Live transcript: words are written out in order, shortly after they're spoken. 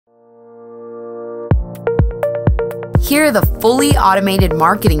Here are the fully automated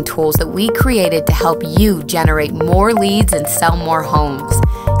marketing tools that we created to help you generate more leads and sell more homes.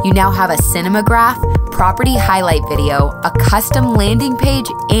 You now have a cinematograph, property highlight video, a custom landing page,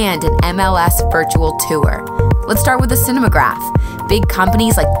 and an MLS virtual tour. Let's start with the cinematograph. Big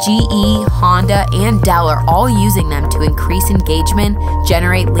companies like GE, Honda, and Dell are all using them to increase engagement,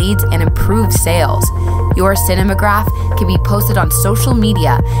 generate leads, and improve sales. Your cinematograph can be posted on social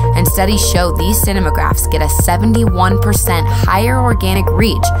media, and studies show these cinemagraphs get a 71% higher organic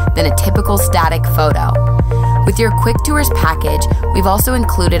reach than a typical static photo. With your Quick Tours package, we've also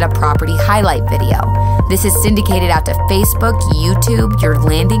included a property highlight video. This is syndicated out to Facebook, YouTube, your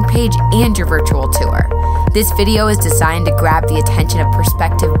landing page, and your virtual tour. This video is designed to grab the attention of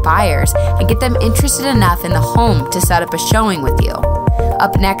prospective buyers and get them interested enough in the home to set up a showing with you.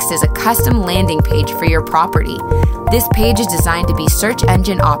 Up next is a custom landing page for your property. This page is designed to be search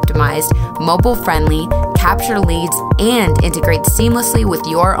engine optimized, mobile friendly, capture leads, and integrate seamlessly with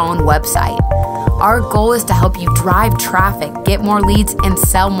your own website. Our goal is to help you drive traffic, get more leads, and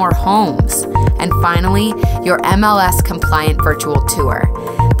sell more homes. And finally, your MLS compliant virtual tour.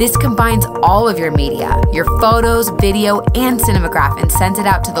 This combines all of your media, your photos, video, and cinematograph, and sends it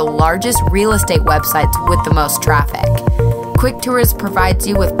out to the largest real estate websites with the most traffic. Quick Tours provides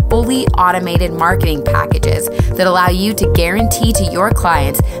you with fully automated marketing packages that allow you to guarantee to your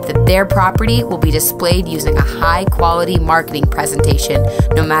clients that their property will be displayed using a high-quality marketing presentation,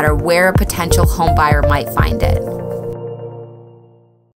 no matter where a potential home buyer might find it.